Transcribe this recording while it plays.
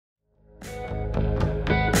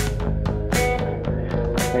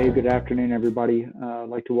Hey, good afternoon, everybody. I'd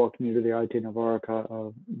like to welcome you to the Aite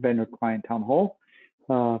Novarica Vendor Client Town Hall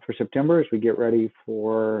for September as we get ready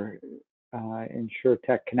for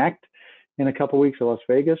InsurTech Connect in a couple weeks in Las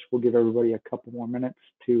Vegas. We'll give everybody a couple more minutes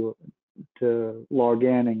to log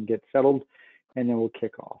in and get settled, and then we'll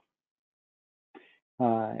kick off.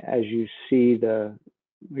 As you see,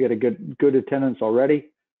 we got a good attendance already.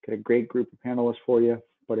 Got a great group of panelists for you.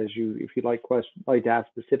 But if you'd like to ask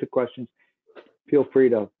specific questions, feel free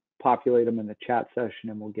to populate them in the chat session,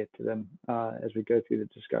 and we'll get to them as we go through the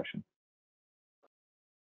discussion.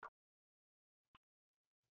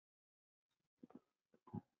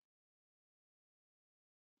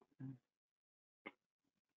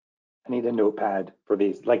 I need a notepad for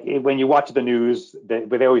these. Like when you watch the news,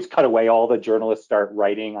 they always cut away. All the journalists start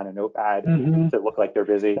writing on a notepad to look like they're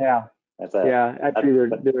busy. Yeah, actually,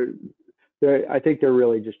 I think they're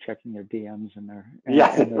really just checking their DMs and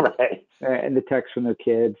and the texts from their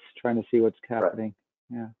kids, trying to see what's happening.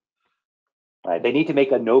 Right. Yeah. Right. They need to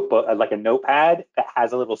make a notebook, like a notepad that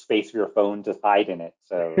has a little space for your phone to hide in it.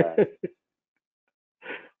 So.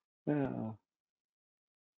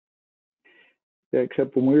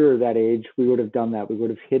 Except when we were that age, we would have done that. We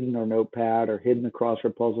would have hidden our notepad or hidden the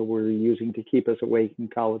crossword puzzle we were using to keep us awake in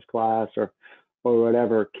college class or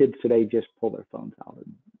whatever. Kids today just pull their phones out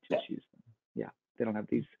and just use them. Yeah, they don't have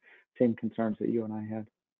these same concerns that you and I had.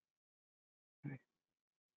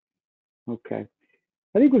 Okay.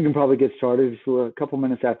 I think we can probably get started. It's a couple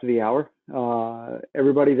minutes after the hour.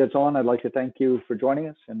 Everybody that's on, I'd like to thank you for joining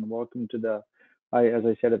us and welcome to as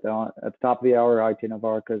I said at the top of the hour, Aite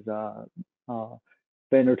Novarica's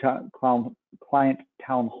Vendor Client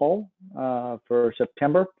Town Hall for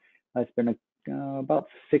September. It's been about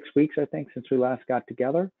 6 weeks, I think, since we last got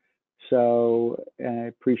together. So I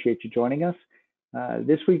appreciate you joining us.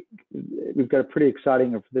 This week we've got a pretty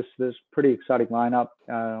exciting lineup.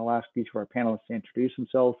 I'll ask each of our panelists to introduce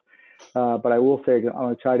themselves. But I will say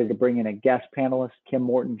I'm excited to bring in a guest panelist, Kim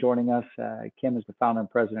Morton, joining us. Kim is the founder and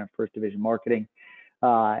president of First Division Marketing.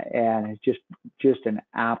 And it's just an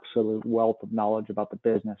absolute wealth of knowledge about the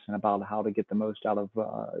business and about how to get the most out of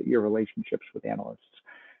your relationships with analysts.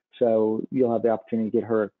 So you'll have the opportunity to get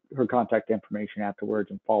her contact information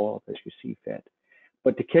afterwards and follow up as you see fit.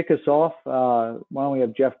 But to kick us off, why don't we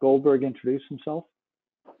have Jeff Goldberg introduce himself?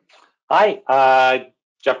 Hi,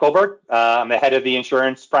 Jeff Goldberg. I'm the head of the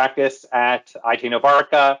insurance practice at Aite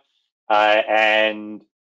Novarica. And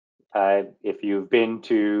if you've been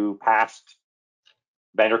to past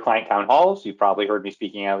vendor client town halls, you've probably heard me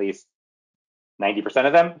speaking at least 90%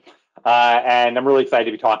 of them. And I'm really excited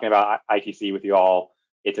to be talking about ITC with you all.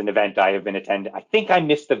 It's an event I have been attending. I think I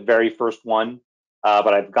missed the very first one,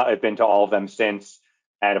 but I've been to all of them since.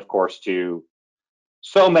 And of course, to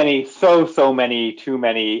too many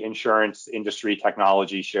insurance industry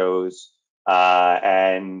technology shows,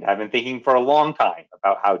 and have been thinking for a long time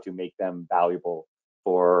about how to make them valuable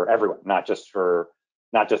for everyone, not just for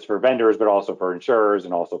vendors, but also for insurers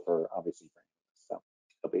and also for obviously friends.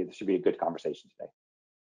 So this should be a good conversation today.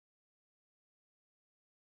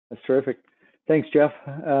 That's terrific. Thanks, Jeff.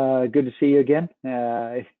 Good to see you again.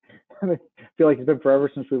 I feel like it's been forever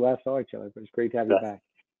since we last saw each other, but it's great to have you back.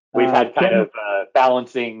 We've had kind of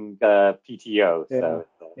balancing PTO. So.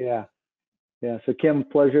 Yeah. So Kim,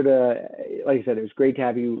 pleasure to, like I said, it was great to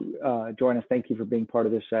have you join us. Thank you for being part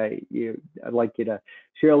of this. I'd like you to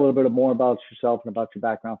share a little bit more about yourself and about your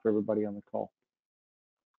background for everybody on the call.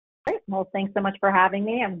 Great. Well, thanks so much for having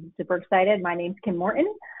me. I'm super excited. My name's Kim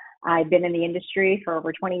Morton. I've been in the industry for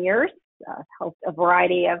over 20 years, helped a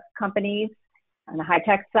variety of companies on the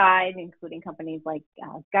high-tech side, including companies like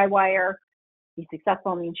Skywire, be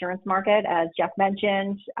successful in the insurance market. As Jeff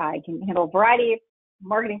mentioned, I can handle a variety of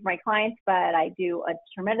marketing for my clients, but I do a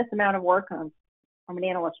tremendous amount of work from an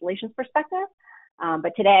analyst relations perspective.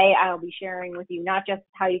 But today I'll be sharing with you not just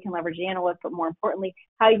how you can leverage the analyst, but more importantly,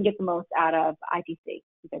 how you can get the most out of ITC,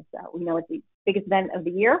 because we know it's the biggest event of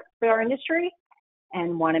the year for our industry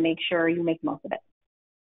and want to make sure you make the most of it.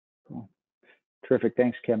 Cool. Terrific.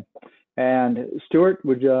 Thanks, Kim. And Stuart,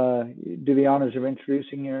 would you do the honors of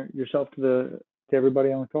introducing yourself to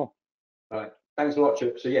everybody on the call? All right. Thanks a lot,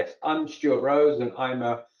 Chip. So yes, I'm Stuart Rose, and I'm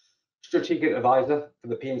a strategic advisor for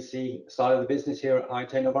the P&C side of the business here at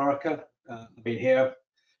Aite Novarica. I've been here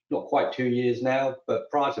not quite 2 years now, but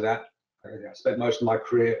prior to that, I spent most of my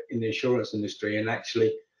career in the insurance industry. And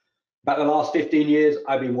actually, about the last 15 years,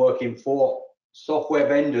 I've been working for software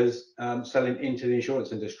vendors selling into the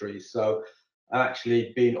insurance industry. So I've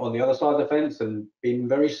actually been on the other side of the fence and been in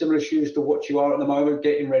very similar shoes to what you are at the moment,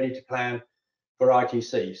 getting ready to plan for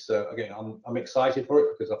ITC. So again, I'm excited for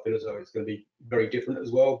it because I feel as though it's going to be very different as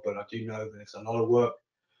well, but I do know there's a lot of work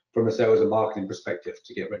from a sales and marketing perspective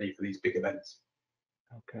to get ready for these big events.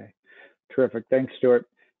 Okay, terrific. Thanks, Stuart.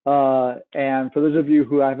 And for those of you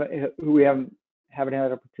who haven't had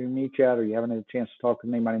an opportunity to meet yet, or you haven't had a chance to talk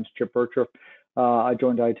with me, my name is Chip Bircher. I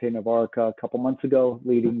joined Aite Novarica a couple months ago,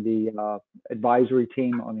 leading the advisory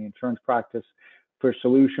team on the insurance practice for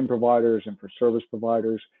solution providers and for service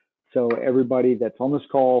providers. So everybody that's on this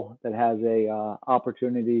call that has a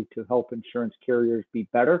opportunity to help insurance carriers be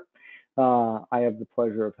better, I have the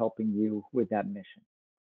pleasure of helping you with that mission.